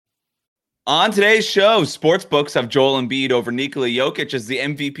On today's show, sports books have Joel Embiid over Nikola Jokic as the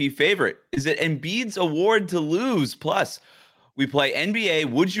MVP favorite. Is it Embiid's award to lose? Plus, we play NBA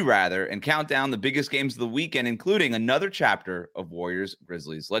Would You Rather and count down the biggest games of the weekend, including another chapter of Warriors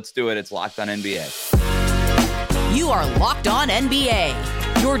Grizzlies. Let's do it. It's Locked On NBA. You are Locked On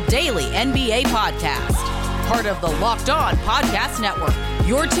NBA, your daily NBA podcast. Part of the Locked On Podcast Network,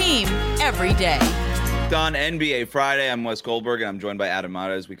 your team every day. On NBA Friday, I'm Wes Goldberg, and I'm joined by Adam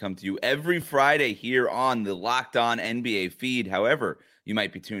Mata as we come to you every Friday here on the Locked On NBA feed. However, you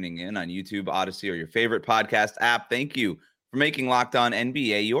might be tuning in on YouTube, Odyssey, or your favorite podcast app. Thank you for making Locked On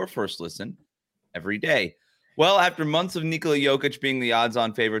NBA your first listen every day. Well, after months of Nikola Jokic being the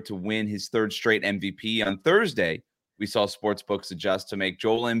odds-on favorite to win his third straight MVP, on Thursday, we saw sportsbooks adjust to make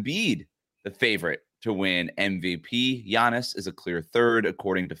Joel Embiid the favorite to win MVP. Giannis is a clear third,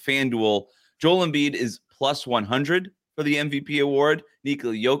 according to FanDuel. Joel Embiid is plus 100 for the MVP award.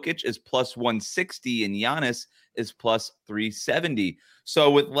 Nikola Jokic is plus 160, and Giannis is plus 370.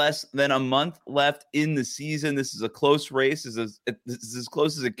 So with less than a month left in the season, this is a close race. This is as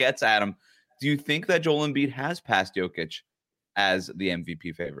close as it gets, Adam. Do you think that Joel Embiid has passed Jokic as the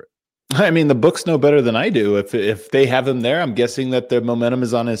MVP favorite? I mean, the books know better than I do. If they have him there, I'm guessing that their momentum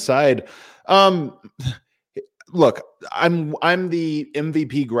is on his side. Look, I'm the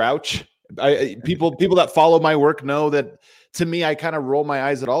MVP grouch. People that follow my work know that, to me, I kind of roll my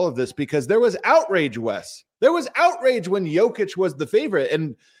eyes at all of this because there was outrage, Wes. There was outrage when Jokic was the favorite.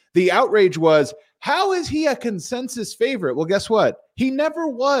 And the outrage was, how is he a consensus favorite? Well, guess what? He never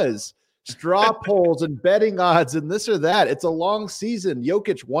was. Straw polls and betting odds and this or that. It's a long season.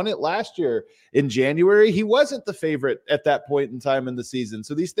 Jokic won it last year in January. He wasn't the favorite at that point in time in the season.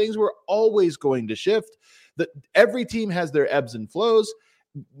 So these things were always going to shift. Every team has their ebbs and flows.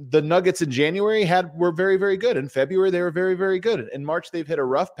 The Nuggets in January were very, very good. In February, they were very, very good. In March, they've hit a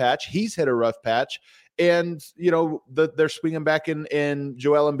rough patch. He's hit a rough patch. And, they're swinging back in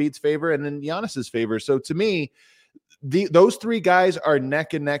Joel Embiid's favor and in Giannis's favor. So to me, those three guys are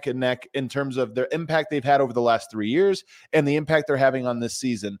neck and neck and neck in terms of their impact they've had over the last 3 years and the impact they're having on this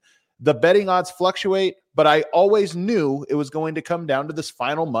season. The betting odds fluctuate, but I always knew it was going to come down to this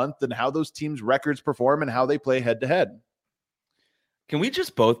final month and how those teams' records perform and how they play head to head. Can we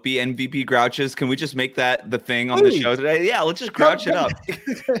just both be MVP grouches? Can we just make that the thing on the show today? Yeah, let's just grouch it up.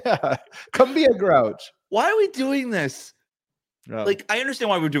 Yeah, come be a grouch. Why are we doing this? Oh. I understand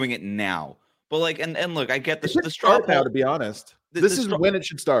why we're doing it now. But and look, I get the straw now, to be honest. This is when it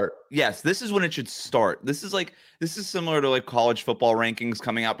should start. Yes, this is when it should start. This is similar to college football rankings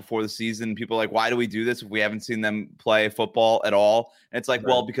coming out before the season. People are like, why do we do this if we haven't seen them play football at all? And it's like,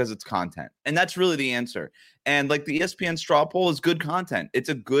 well, because it's content. And that's really the answer. And the ESPN straw poll is good content. It's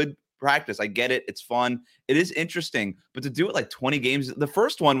a good practice. I get it. It's fun. It is interesting. But to do it 20 games, the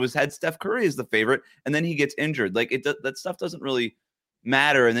first one had Steph Curry as the favorite, and then he gets injured. That stuff doesn't really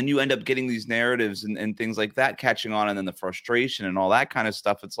matter. And then you end up getting these narratives and things like that catching on, and then the frustration and all that kind of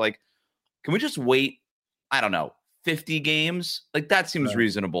stuff. It's like, can we just wait, I don't know, 50 games? That seems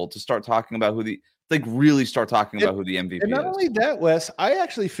reasonable to start talking about who the MVP is. And not only that, Wes, I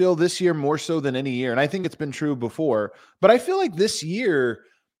actually feel this year more so than any year, and I think it's been true before, but I feel like this year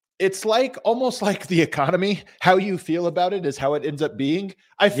it's almost like the economy. How you feel about it is how it ends up being.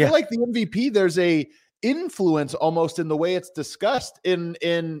 I feel like the MVP, there's a influence almost in the way it's discussed in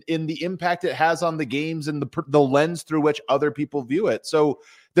the impact it has on the games and the lens through which other people view it. So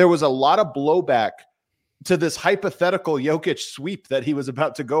there was a lot of blowback to this hypothetical Jokic sweep that he was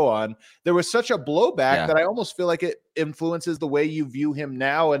about to go on. There was such a blowback that I almost feel like it influences the way you view him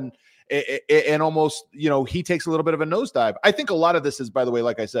now. And almost, he takes a little bit of a nosedive. I think a lot of this is, by the way,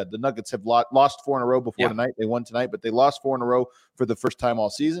 like I said, the Nuggets have lost 4 in a row before tonight. They won tonight, but they lost 4 in a row for the first time all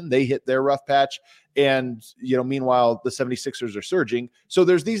season. They hit their rough patch. And, meanwhile, the 76ers are surging. So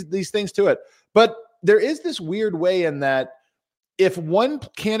there's these things to it. But there is this weird way in that if one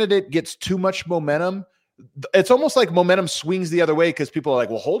candidate gets too much momentum, it's almost like momentum swings the other way because people are like,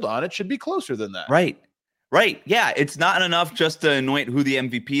 well, hold on, it should be closer than that. Right. Yeah. It's not enough just to anoint who the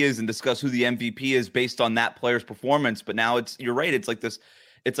MVP is and discuss who the MVP is based on that player's performance. But now you're right. It's like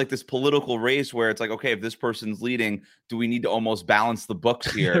this political race where it's like, okay, if this person's leading, do we need to almost balance the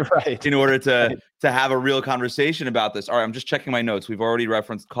books here in order to have a real conversation about this? All right. I'm just checking my notes. We've already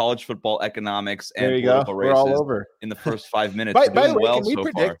referenced college football economics and political races. We're all over in the first 5 minutes. By the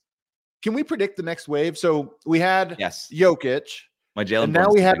way, can we predict the next wave? So we had Jokic. My Jalen and now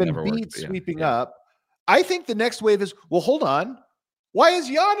we have Embiid sweeping up. I think the next wave is, well, hold on. Why is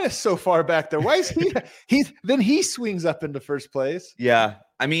Giannis so far back there? Why is he? Then he swings up into first place. Yeah.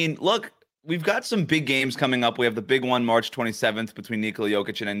 I mean, look, we've got some big games coming up. We have the big one March 27th between Nikola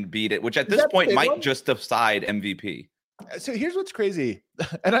Jokic and Embiid, which at this point might just decide MVP. So here's what's crazy.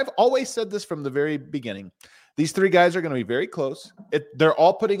 And I've always said this from the very beginning. These three guys are going to be very close. They're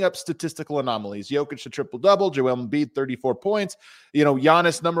all putting up statistical anomalies. Jokic, a triple-double. Joel Embiid, 34 points.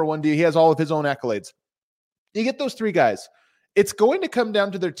 Giannis, number one D. He has all of his own accolades. You get those three guys. It's going to come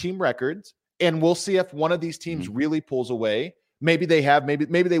down to their team records, and we'll see if one of these teams really pulls away. Maybe they have, maybe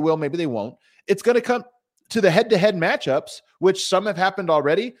they will, maybe they won't. It's going to come to the head-to-head matchups, which some have happened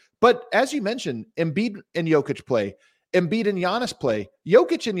already. But as you mentioned, Embiid and Jokic play. Embiid and Giannis play,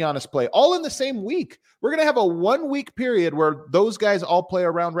 Jokic and Giannis play, all in the same week. We're going to have a 1 week period where those guys all play a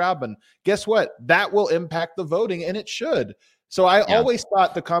round robin. Guess what? That will impact the voting, and it should. So I always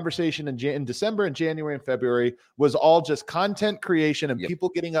thought the conversation in December and January and February was all just content creation and people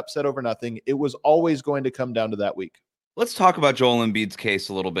getting upset over nothing. It was always going to come down to that week. Let's talk about Joel Embiid's case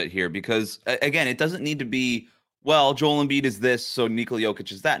a little bit here, because again, it doesn't need to be, well, Joel Embiid is this, so Nikola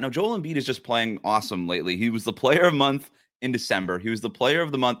Jokic is that. No, Joel Embiid is just playing awesome lately. He was the player of the month in December. He was the player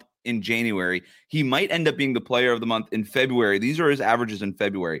of the month in January. He might end up being the player of the month in February. These are his averages in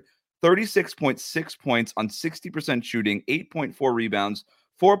February. 36.6 points on 60% shooting, 8.4 rebounds,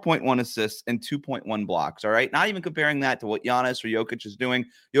 4.1 assists, and 2.1 blocks. All right. Not even comparing that to what Giannis or Jokic is doing.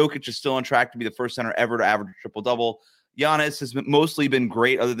 Jokic is still on track to be the first center ever to average a triple-double. Giannis has mostly been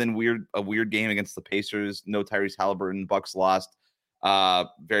great, other than a weird game against the Pacers. No Tyrese Halliburton. Bucks lost.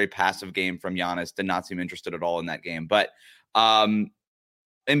 Very passive game from Giannis. Did not seem interested at all in that game. But Embiid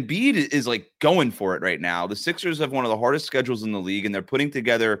is like going for it right now. The Sixers have one of the hardest schedules in the league, and they're putting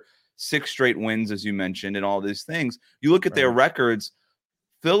together 6 straight wins, as you mentioned, and all these things. You look at their records.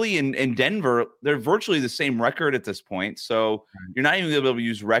 Philly and Denver, they're virtually the same record at this point. So you're not even going to be able to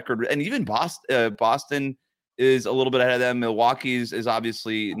use record. And even Boston is a little bit ahead of them. Milwaukee's is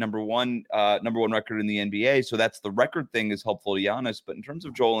obviously number one record in the NBA. So that's the record thing is helpful to Giannis. But in terms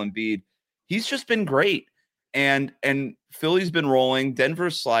of Joel Embiid, he's just been great. And Philly's been rolling.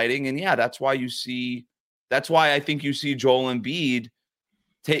 Denver's sliding. And that's why I think you see Joel Embiid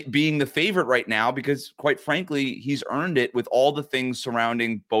being the favorite right now, because quite frankly, he's earned it with all the things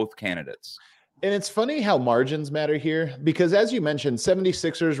surrounding both candidates. And it's funny how margins matter here, because as you mentioned,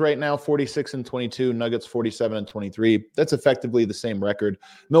 76ers right now, 46-22, Nuggets 47-23. That's effectively the same record.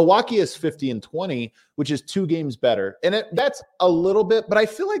 Milwaukee is 50-20, which is 2 games better. And that's a little bit, but I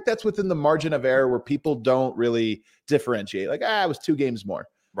feel like that's within the margin of error where people don't really differentiate. Like, it was 2 games more.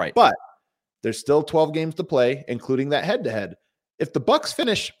 Right. But there's still 12 games to play, including that head-to-head. If the Bucks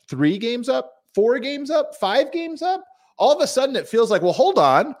finish 3 games up, 4 games up, 5 games up, all of a sudden it feels like, well, hold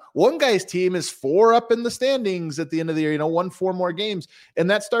on. One guy's team is 4 up in the standings at the end of the year, 4 more games. And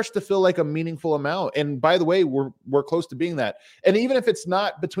that starts to feel like a meaningful amount. And by the way, we're close to being that. And even if it's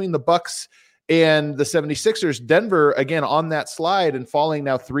not between the Bucks and the 76ers, Denver, again, on that slide and falling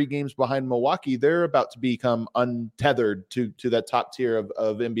now 3 games behind Milwaukee, they're about to become untethered to that top tier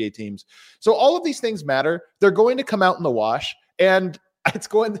of NBA teams. So all of these things matter. They're going to come out in the wash. And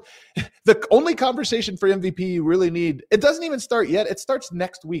the only conversation for MVP you really need, it doesn't even start yet. It starts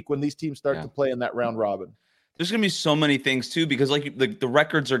next week when these teams start to play in that round robin. There's going to be so many things too, because like the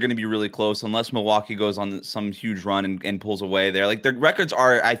records are going to be really close unless Milwaukee goes on some huge run and pulls away there. Like the records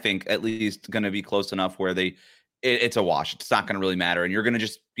are, I think, at least going to be close enough where it's a wash. It's not going to really matter. And you're going to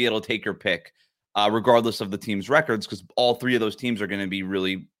just be able to take your pick regardless of the team's records, because all 3 of those teams are going to be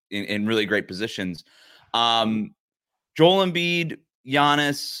really in really great positions. Joel Embiid,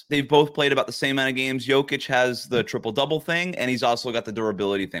 Giannis, they've both played about the same amount of games. Jokic has the triple-double thing, and he's also got the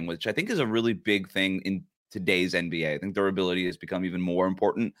durability thing, which I think is a really big thing in today's NBA. I think durability has become even more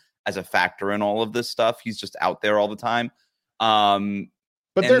important as a factor in all of this stuff. He's just out there all the time. But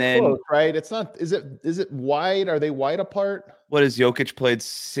they're close, right? It's not. Is it wide? Are they wide apart? What is Jokic played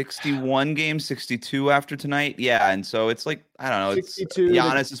 61 games, 62 after tonight? Yeah, and so it's like, I don't know. 62.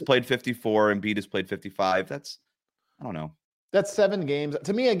 Giannis has played 54, and Embiid has played 55. I don't know. That's 7 games.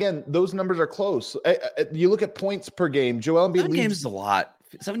 To me, again, those numbers are close. You look at points per game. Joel Embiid 7 games is a lot.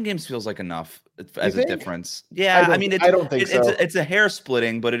 7 games feels like enough as a difference. Yeah, I mean, I don't think so. It's a hair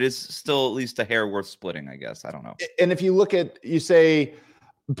splitting, but it is still at least a hair worth splitting, I guess. I don't know. And if you look at, you say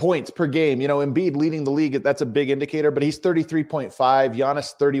points per game, Embiid leading the league, that's a big indicator, but he's 33.5,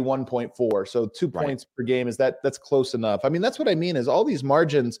 Giannis 31.4. So 2 points per game that's close enough. I mean, that's what I mean is all these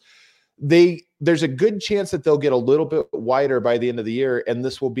margins, there's a good chance that they'll get a little bit wider by the end of the year, and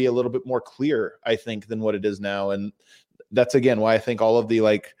this will be a little bit more clear, I think, than what it is now. And that's again why I think all of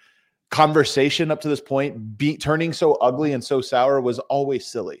the conversation up to this point turning so ugly and so sour was always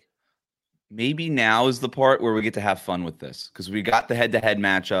silly. maybe now is the part where we get to have fun with this, because we got the head-to-head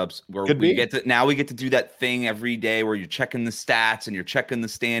matchups where we get to do that thing every day where you're checking the stats and you're checking the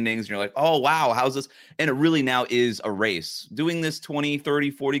standings and you're like, oh wow, how's this? And it really now is a race. Doing this 20,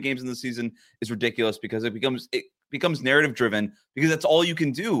 30, 40 games in the season is ridiculous, because it becomes narrative driven, because that's all you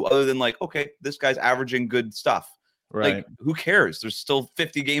can do other than like, okay, this guy's averaging good stuff. Right. Like, who cares? There's still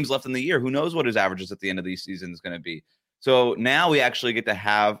 50 games left in the year. Who knows what his averages at the end of these seasons is going to be? So now we actually get to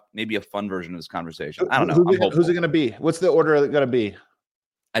have maybe a fun version of this conversation. I don't know. Who's it going to be? What's the order going to be?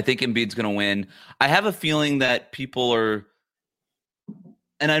 I think Embiid's going to win. I have a feeling that people are,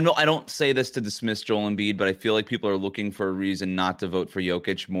 and I don't say this to dismiss Joel Embiid, but I feel like people are looking for a reason not to vote for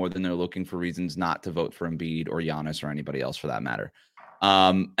Jokic more than they're looking for reasons not to vote for Embiid or Giannis or anybody else for that matter.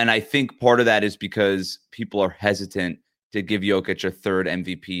 And I think part of that is because people are hesitant to give Jokic a third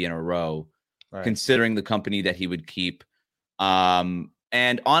MVP in a row, considering the company that he would keep.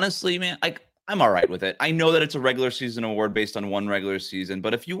 And honestly, man, I'm all right with it. I know that it's a regular season award based on one regular season,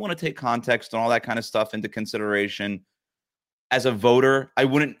 but if you want to take context and all that kind of stuff into consideration as a voter, I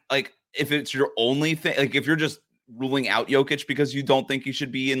wouldn't, like, if it's your only thing, like if you're just ruling out Jokic because you don't think he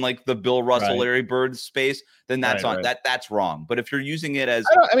should be in like the Bill Russell, Larry Bird space, then that's that's wrong. But if you're using it as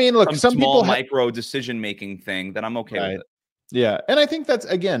look, some small people micro decision-making thing, then I'm okay with it. Yeah. And I think that's,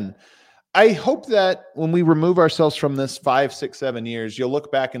 again, I hope that when we remove ourselves from this 5, 6, 7 years, you'll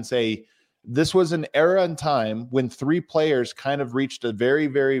look back and say, this was an era in time when 3 players kind of reached a very,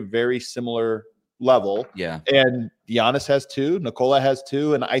 very, very similar level. Yeah. And Giannis has 2, Nikola has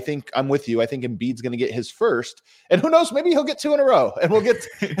 2. And I think I'm with you. I think Embiid's going to get his first. And who knows, maybe he'll get 2 in a row. And we'll just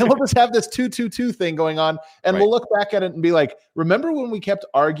have this 2-2-2 thing going on. And we'll look back at it and be like, remember when we kept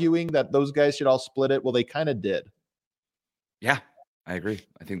arguing that those guys should all split it? Well, they kind of did. Yeah. I agree.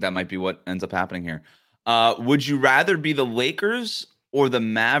 I think that might be what ends up happening here. Would you rather be the Lakers or the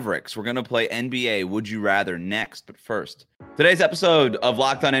Mavericks? We're going to play NBA Would You Rather next. But first, today's episode of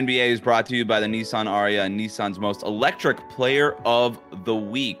Locked On NBA is brought to you by the Nissan Ariya, Nissan's most electric player of the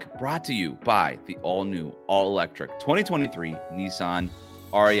week. Brought to you by the all-new, all-electric 2023 Nissan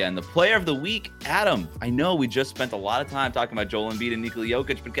Ariya. And the player of the week, Adam. I know we just spent a lot of time talking about Joel Embiid and Nikola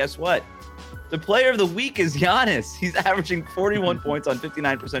Jokic, but guess what? The player of the week is Giannis. He's averaging 41 points on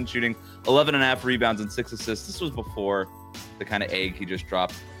 59% shooting, 11.5 rebounds, and 6 assists. This was before the kind of egg he just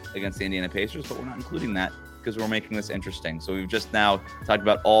dropped against the Indiana Pacers, but we're not including that because we're making this interesting. So we've just now talked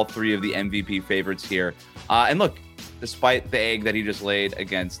about all 3 of the MVP favorites here. And look, despite the egg that he just laid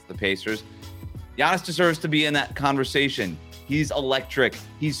against the Pacers, Giannis deserves to be in that conversation. He's electric.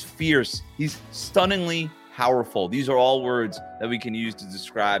 He's fierce. He's stunningly powerful. These are all words that we can use to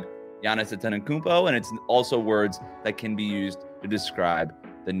describe Giannis Antetokounmpo, and it's also words that can be used to describe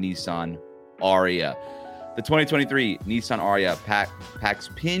the Nissan Ariya. The 2023 Nissan Ariya packs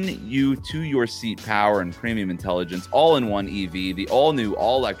pin you to your seat power and premium intelligence all in one EV. The all-new,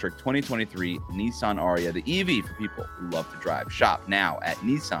 all-electric 2023 Nissan Ariya, the EV for people who love to drive. Shop now at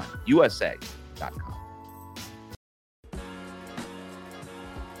nissanusa.com.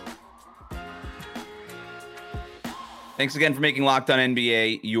 Thanks again for making Locked On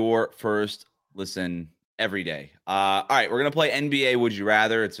NBA your first listen every day. All right, we're going to play NBA Would You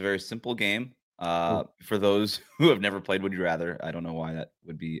Rather. It's a very simple game. For those who have never played Would You Rather, I don't know why that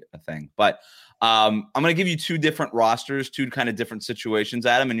would be a thing. But I'm going to give you 2 different rosters, 2 kind of different situations,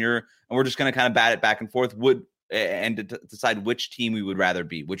 Adam, and we're just going to kind of bat it back and forth and decide which team we would rather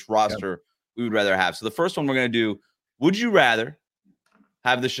be, which roster we would rather have. So the first one we're going to do, would you rather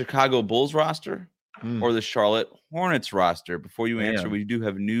have the Chicago Bulls roster or the Charlotte Hornets roster? Before you answer, we do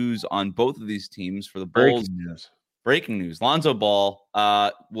have news on both of these teams. For the Bulls, breaking news. Lonzo Ball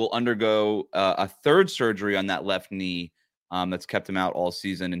will undergo a 3rd surgery on that left knee that's kept him out all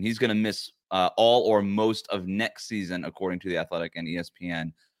season, and he's going to miss all or most of next season, according to The Athletic and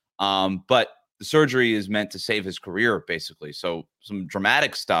ESPN. But the surgery is meant to save his career, basically. So some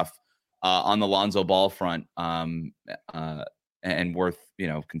dramatic stuff on the Lonzo Ball front. And worth,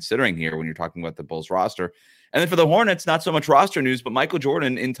 considering here when you're talking about the Bulls roster. And then for the Hornets, not so much roster news, but Michael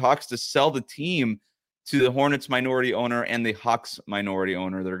Jordan in talks to sell the team to the Hornets minority owner and the Hawks minority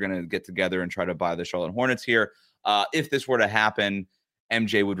owner. They're going to get together and try to buy the Charlotte Hornets here. If this were to happen,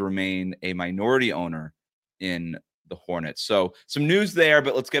 MJ would remain a minority owner in the Hornets. So some news there,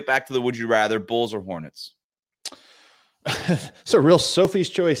 but let's get back to the Would You Rather, Bulls or Hornets? It's a real Sophie's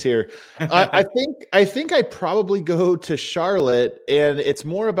choice here. I think I probably go to Charlotte, and it's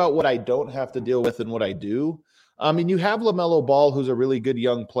more about what I don't have to deal with than what I do. I mean, you have LaMelo Ball, who's a really good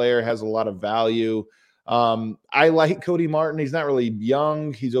young player, has a lot of value. I like Cody Martin. He's not really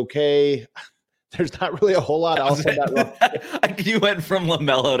young. He's okay. There's not really a whole lot else on that roster. You went from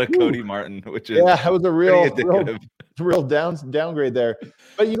LaMelo to Cody Martin, which is that was a real downgrade there.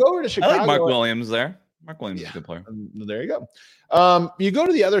 But you go over to Chicago. I like Mark Williams there. Mark Williams is a good player. There you go. You go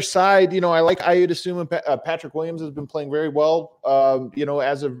to the other side. I like Ayo Dosunmu and Patrick Williams has been playing very well.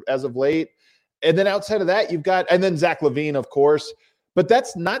 As of late, and then outside of that, you've got and then Zach LaVine, of course. But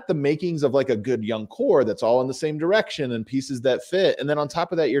that's not the makings of like a good young core that's all in the same direction and pieces that fit. And then on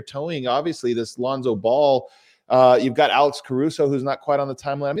top of that, you're towing obviously this Lonzo Ball. You've got Alex Caruso, who's not quite on the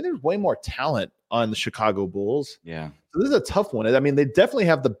timeline. I mean, there's way more talent on the Chicago Bulls. Yeah. So this is a tough one. I mean, they definitely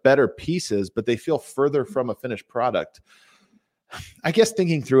have the better pieces, but they feel further from a finished product. I guess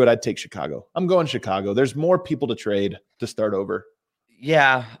thinking through it, I'd take Chicago. I'm going Chicago. There's more people to trade to start over.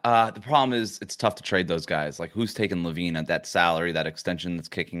 Yeah. The problem is it's tough to trade those guys. Like who's taking LaVine at that salary, that extension that's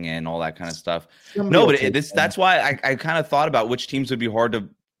kicking in, all that kind of stuff. That's why I kind of thought about which teams would be hard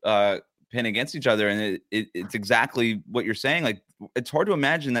to pin against each other. And it's exactly what you're saying. Like it's hard to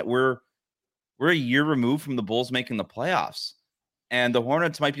imagine that we're a year removed from the Bulls making the playoffs, and the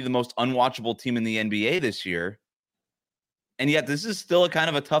Hornets might be the most unwatchable team in the NBA this year. And yet this is still a kind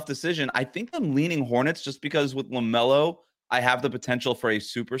of a tough decision. I think I'm leaning Hornets just because with LaMelo, I have the potential for a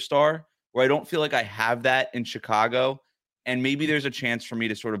superstar where I don't feel like I have that in Chicago. And maybe there's a chance for me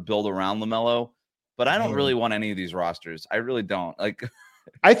to sort of build around LaMelo, but I don't really want any of these rosters. I really don't. Like,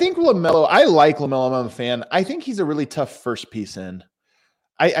 I think LaMelo, I like LaMelo. I'm a fan. I think he's a really tough first piece in.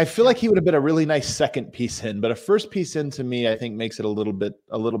 I feel like he would have been a really nice second piece in, but a first piece in to me, I think makes it a little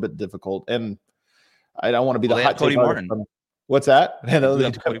bit difficult. And I don't want to be the hot Cody Martin. What's that?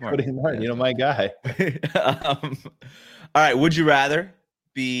 Cody Martin. Yeah. My guy. All right. Would you rather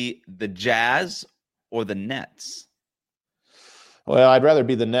be the Jazz or the Nets? Well, I'd rather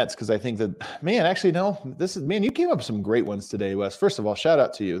be the Nets because I think that, you came up with some great ones today, Wes. First of all, shout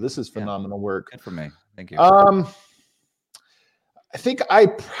out to you. This is phenomenal work. Good for me. Thank you. I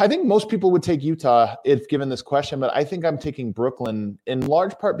think most people would take Utah if given this question, but I think I'm taking Brooklyn in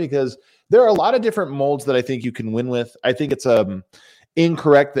large part because there are a lot of different molds that I think you can win with. I think it's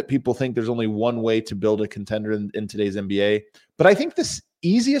incorrect that people think there's only one way to build a contender in today's NBA. But I think this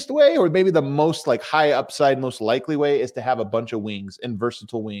easiest way, or maybe the most like high upside, most likely way, is to have a bunch of wings and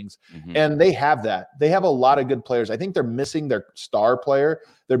versatile wings. Mm-hmm. And they have that. They have a lot of good players. I think they're missing their star player.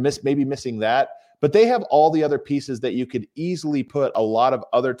 They're maybe missing that. But they have all the other pieces that you could easily put a lot of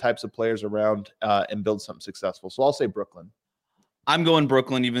other types of players around and build something successful. So I'll say Brooklyn. I'm going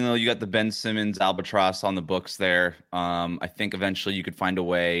Brooklyn, even though you got the Ben Simmons albatross on the books there. I think eventually you could find a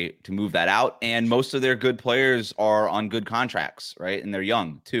way to move that out. And most of their good players are on good contracts, right? And they're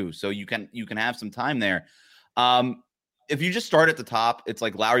young too. So you can have some time there. If you just start at the top, it's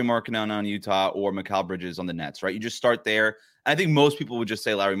like Lauri Markkanen on Utah or Mikal Bridges on the Nets, right? You just start there. I think most people would just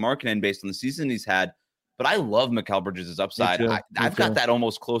say Lauri Markkanen based on the season he's had, but I love Mikal Bridges' upside. I've got that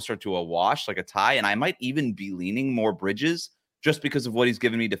almost closer to a wash, like a tie, and I might even be leaning more Bridges just because of what he's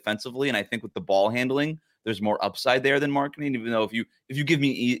given me defensively. And I think with the ball handling, there's more upside there than Markkanen, even though if you give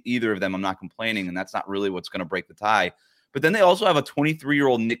me either of them, I'm not complaining, and that's not really what's going to break the tie. But then they also have a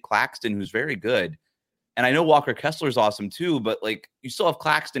 23-year-old Nick Claxton who's very good. And I know Walker Kessler's awesome too, but like you still have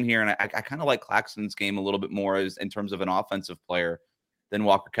Claxton here, and I kind of like Claxton's game a little bit more in terms of an offensive player than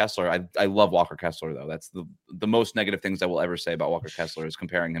Walker Kessler. I love Walker Kessler though. That's the most negative things I will ever say about Walker Kessler is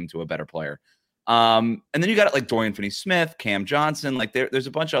comparing him to a better player. And then you got like Dorian Finney-Smith, Cam Johnson. Like there's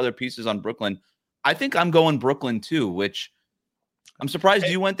a bunch of other pieces on Brooklyn. I think I'm going Brooklyn too, which I'm surprised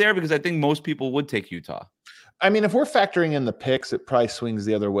you went there because I think most people would take Utah. I mean, if we're factoring in the picks, it probably swings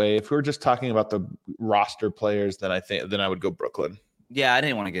the other way. If we're just talking about the roster players, then I would go Brooklyn. Yeah, I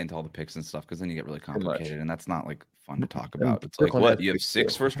didn't want to get into all the picks and stuff because then you get really complicated, and that's not like fun to talk about. It's Brooklyn, like what you have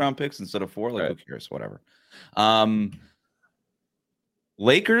 6 first-round picks instead of 4. Like Who cares? Whatever.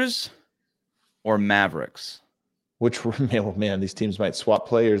 Lakers or Mavericks? Which man, these teams might swap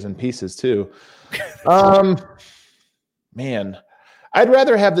players and pieces too. Man. I'd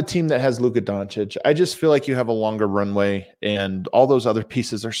rather have the team that has Luka Doncic. I just feel like you have a longer runway, and all those other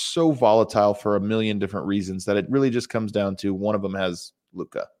pieces are so volatile for a million different reasons that it really just comes down to one of them has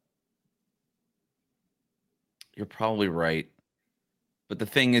Luka. You're probably right. But the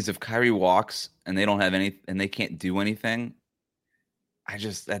thing is, if Kyrie walks and they don't have any and they can't do anything,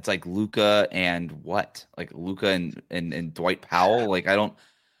 that's like Luka and what? Like Luka and Dwight Powell. Like I don't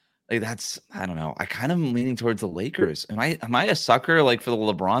know. I kind of am leaning towards the Lakers. Am I a sucker like for the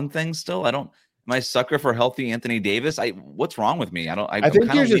LeBron thing still? Am I a sucker for healthy Anthony Davis? What's wrong with me? I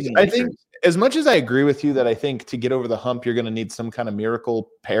think as much as I agree with you that I think to get over the hump, you're going to need some kind of miracle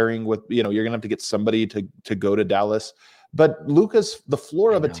pairing with, you're going to have to get somebody to go to Dallas. But the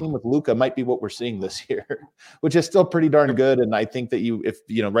floor of a team with Luka might be what we're seeing this year, which is still pretty darn good. And I think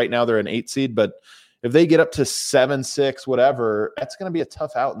that right now they're an 8 seed, but if they get up to 7, 6, whatever, that's going to be a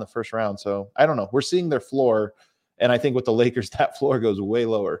tough out in the first round. So I don't know. We're seeing their floor. And I think with the Lakers, that floor goes way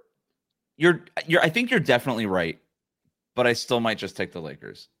lower. I think you're definitely right, but I still might just take the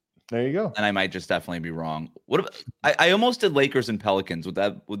Lakers. There you go. And I might just definitely be wrong. What about, I almost did Lakers and Pelicans. Would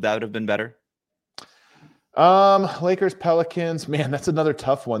that have been better? Lakers, Pelicans, man, that's another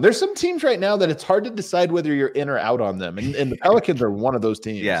tough one. There's some teams right now that it's hard to decide whether you're in or out on them. And the Pelicans are one of those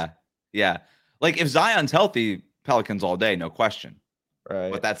teams. Yeah. Like if Zion's healthy, Pelicans all day, no question.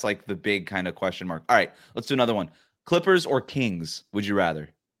 Right. But that's like the big kind of question mark. All right, let's do another one. Clippers or Kings, would you rather?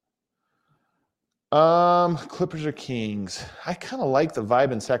 Clippers or Kings. I kind of like the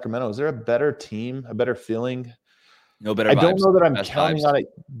vibe in Sacramento. Is there a better team, a better feeling? No better I vibes. don't know that I'm Best counting vibes. on it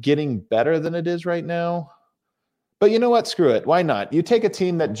getting better than it is right now. But you know what? Screw it. Why not? You take a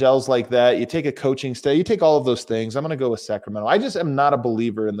team that gels like that. You take a coaching stay. You take all of those things. I'm going to go with Sacramento. I just am not a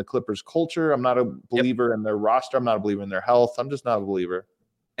believer in the Clippers culture. I'm not a believer in their roster. I'm not a believer in their health. I'm just not a believer.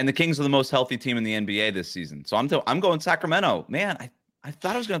 And the Kings are the most healthy team in the NBA this season. So I'm going Sacramento. Man, I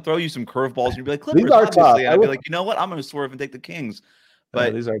thought I was going to throw you some curveballs and you'd be like, Clippers, These are tough. obviously. I'd be like, you know what? I'm going to swerve and take the Kings.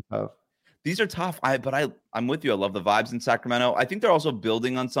 But these are tough. These are tough. I'm with you. I love the vibes in Sacramento. I think they're also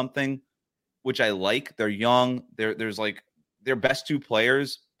building on something which I like. They're young. There's like their best 2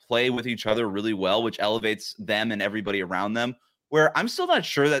 players play with each other really well, which elevates them and everybody around them. Where I'm still not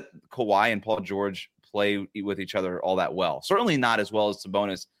sure that Kawhi and Paul George play with each other all that well. Certainly not as well as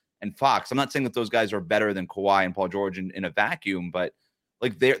Sabonis and Fox. I'm not saying that those guys are better than Kawhi and Paul George in a vacuum, but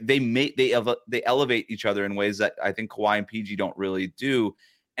like they elevate each other in ways that I think Kawhi and PG don't really do.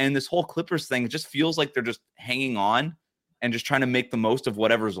 And this whole Clippers thing just feels like they're just hanging on and just trying to make the most of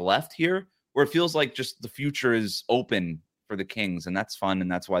whatever's left here, where it feels like just the future is open for the Kings, and that's fun, and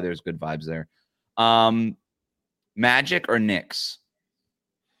that's why there's good vibes there. Magic or Knicks?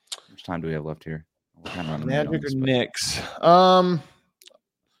 How much time do we have left here? Magic or Knicks?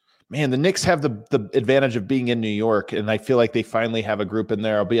 Man, the Knicks have the advantage of being in New York, and I feel like they finally have a group in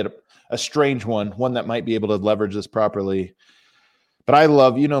there, albeit a strange one that might be able to leverage this properly. But I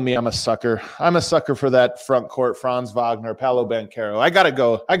love, you know me, I'm a sucker. I'm a sucker for that front court, Franz Wagner, Paolo Banchero. I gotta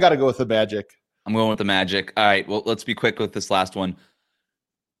go with the Magic. I'm going with the Magic. All right, well, let's be quick with this last one.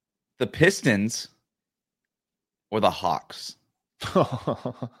 The Pistons or the Hawks?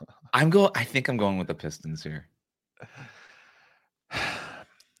 I think I'm going with the Pistons here.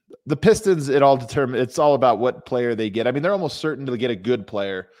 The Pistons, it's all about what player they get. I mean, they're almost certain to get a good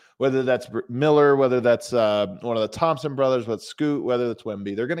player, whether that's Miller, whether that's one of the Thompson brothers, whether it's Scoot, whether it's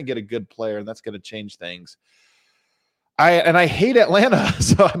Wemby. They're going to get a good player, and that's going to change things. I hate Atlanta,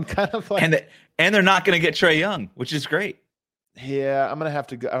 so I'm kind of like, and they're not going to get Trae Young, which is great. Yeah, I'm going to have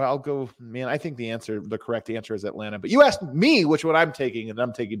to go. I'll go, man. I think the correct answer is Atlanta. But you asked me which one I'm taking, and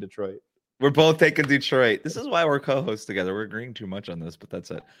I'm taking Detroit. We're both taking Detroit. This is why we're co-hosts together. We're agreeing too much on this, but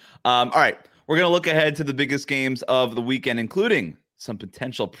that's it. All right. We're going to look ahead to the biggest games of the weekend, including some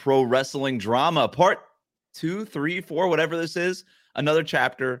potential pro wrestling drama. Part 2, 3, 4, whatever this is. Another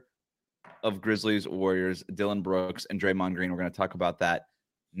chapter of Grizzlies, Warriors, Dylan Brooks, and Draymond Green. We're going to talk about that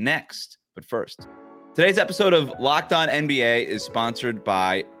next. But first, today's episode of Locked On NBA is sponsored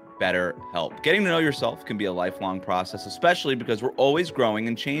by BetterHelp. Getting to know yourself can be a lifelong process, especially because we're always growing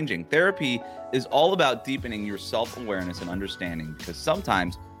and changing. Therapy is all about deepening your self-awareness and understanding, because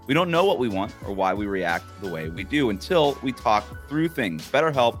sometimes we don't know what we want or why we react the way we do until we talk through things.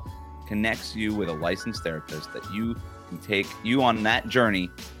 BetterHelp connects you with a licensed therapist that you can take you on that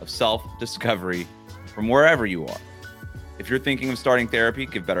journey of self-discovery from wherever you are. If you're thinking of starting therapy,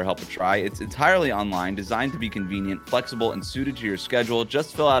 give BetterHelp a try. It's entirely online, designed to be convenient, flexible, and suited to your schedule.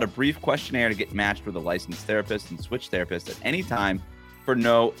 Just fill out a brief questionnaire to get matched with a licensed therapist and switch therapists at any time for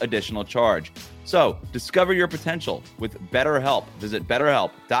no additional charge. So, discover your potential with BetterHelp. Visit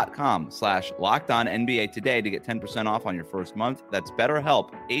BetterHelp.com/LockedOnNBA today to get 10% off on your first month. That's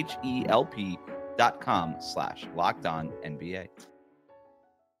BetterHelp, HELP.com/LockedOnNBA.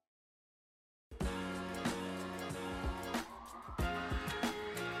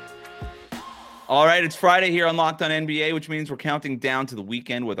 All right, it's Friday here on Locked On NBA, which means we're counting down to the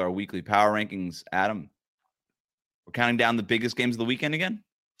weekend with our weekly power rankings. Adam, we're counting down the biggest games of the weekend again?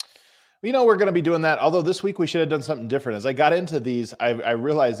 You know, we're going to be doing that, although this week we should have done something different. As I got into these, I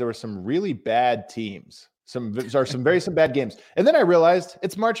realized there were some really bad teams, some bad games. And then I realized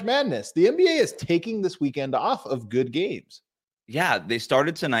it's March Madness. The NBA is taking this weekend off of good games. Yeah, they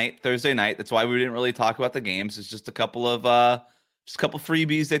started tonight, Thursday night. That's why we didn't really talk about the games. It's just a couple of Just a couple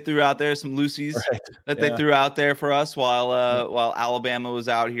freebies they threw out there, some loosies that Yeah. they threw out there for us while Alabama was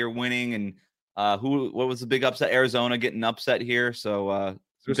out here winning. And what was the big upset? Arizona getting upset here. So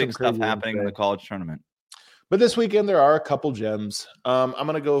some big stuff happening in the college tournament. But this weekend there are a couple gems. I'm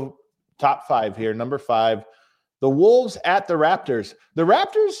going to go top 5 here. Number 5, the Wolves at the Raptors. The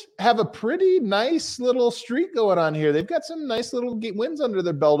Raptors have a pretty nice little streak going on here. They've got some nice little wins under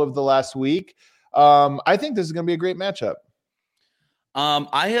their belt over the last week. I think this is going to be a great matchup.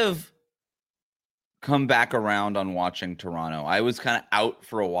 I have come back around on watching Toronto. I was kind of out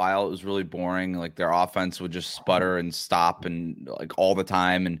for a while. It was really boring. Like their offense would just sputter and stop and like all the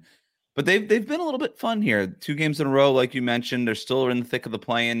time. But they've been a little bit fun here. 2 games in a row, like you mentioned. They're still in the thick of the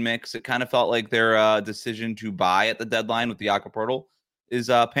play-in mix. It kind of felt like their decision to buy at the deadline with the Aqua Portal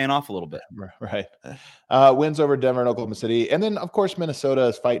is paying off a little bit. Right. Wins over Denver and Oklahoma City. And then, of course, Minnesota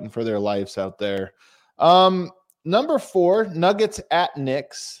is fighting for their lives out there. Number 4, Nuggets at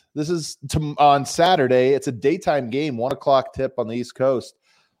Knicks. This is on Saturday. It's a daytime game, 1:00 tip on the East Coast.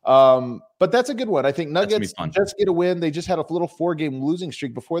 But that's a good one. I think Nuggets just get a win. They just had a little 4-game losing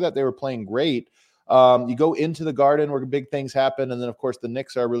streak. Before that, they were playing great. You go into the Garden where big things happen. And then, of course, the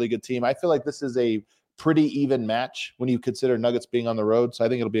Knicks are a really good team. I feel like this is a pretty even match when you consider Nuggets being on the road. So I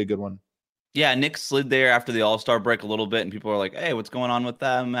think it'll be a good one. Yeah, Knicks slid there after the All-Star break a little bit, and people are like, "Hey, what's going on with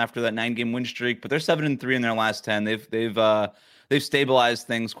them after that 9-game win streak?" But they're 7-3 in their last 10. They've stabilized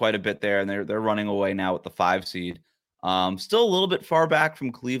things quite a bit there, and they're running away now with the 5 seed. Still a little bit far back from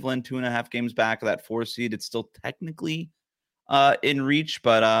Cleveland, 2.5 games back of that 4 seed. It's still technically in reach,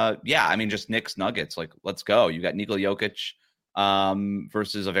 but yeah, I mean, just Knicks Nuggets. Like, let's go. You got Nikola Jokic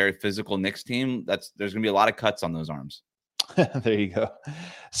versus a very physical Knicks team. There's gonna be a lot of cuts on those arms. There you go.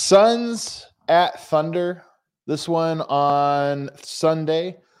 Suns at Thunder. This one on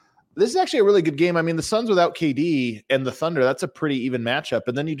Sunday. This is actually a really good game. I mean, the Suns without KD and the Thunder, that's a pretty even matchup.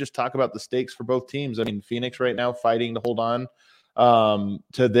 And then you just talk about the stakes for both teams. I mean, Phoenix right now fighting to hold on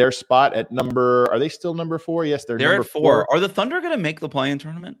to their spot at are they still number 4? Yes, they're number at 4. Are the Thunder going to make the play-in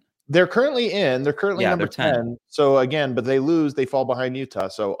tournament? They're currently in. They're currently number 10. So again, but they lose, they fall behind Utah.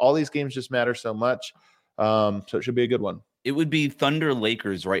 So all these games just matter so much. So it should be a good one. It would be Thunder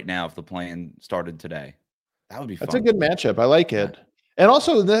Lakers right now if the play-in started today. That would be fun. That's a good matchup. I like it. And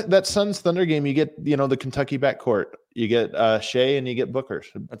also that Suns Thunder game, you get, the Kentucky backcourt. You get Shea and you get Booker.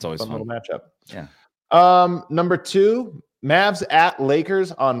 That's always fun. Little matchup. Yeah. Number 2, Mavs at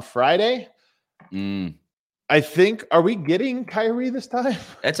Lakers on Friday. I think, are we getting Kyrie this time?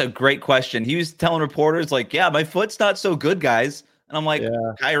 That's a great question. He was telling reporters like, yeah, my foot's not so good, guys. And I'm like,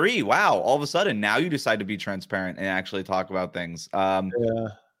 Kyrie, wow. All of a sudden now you decide to be transparent and actually talk about things.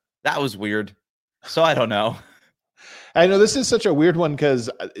 That was weird. So I don't know. I know this is such a weird one because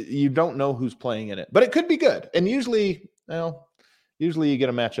you don't know who's playing in it, but it could be good. And usually you get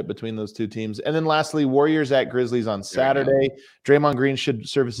a matchup between those 2 teams. And then lastly, Warriors at Grizzlies on Saturday. Draymond Green should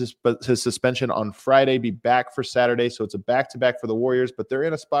serve his suspension on Friday, be back for Saturday. So it's a back-to-back for the Warriors, but they're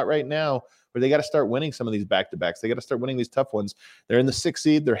in a spot right now where they got to start winning some of these back-to-backs. They got to start winning these tough ones. They're in the 6th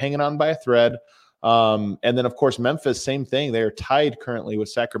seed. They're hanging on by a thread. And then, of course, Memphis, same thing. They're tied currently with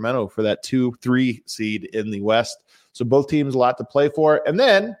Sacramento for that 2-3 seed in the West. So both teams a lot to play for. And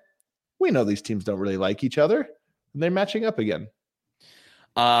then we know these teams don't really like each other. And they're matching up again.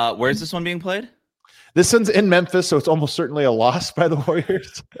 Where's this one being played? This one's in Memphis, so it's almost certainly a loss by the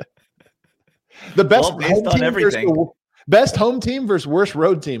Warriors. The best based on everything. Best home team versus worst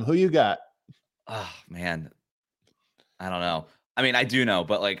road team. Who you got? Oh, man. I don't know. I mean, I do know,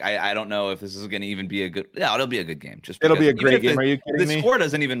 but like, I don't know if this is going to even be a good. Yeah, it'll be a good game. It'll be a great game. Are you kidding me? The score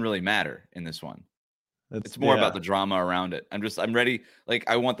doesn't even really matter in this one. It's more about the drama around it. I'm ready. Like,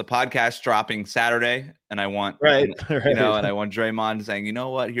 I want the podcast dropping Saturday, and I want and I want Draymond saying, you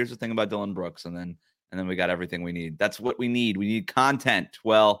know what? Here's the thing about Dylan Brooks, and then we got everything we need. That's what we need. We need content.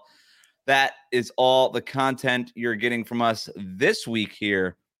 Well, that is all the content you're getting from us this week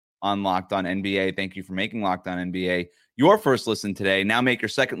here on Locked On NBA. Thank you for making Locked On NBA your first listen today. Now make your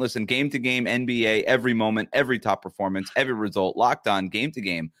second listen game to game NBA, every moment, every top performance, every result. Locked On Game to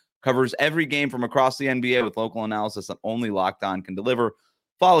Game covers every game from across the NBA with local analysis that only Locked On can deliver.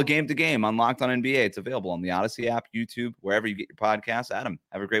 Follow Game to Game on Locked On NBA. It's available on the Odyssey app, YouTube, wherever you get your podcasts. Adam,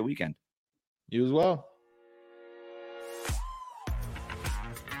 have a great weekend. You as well.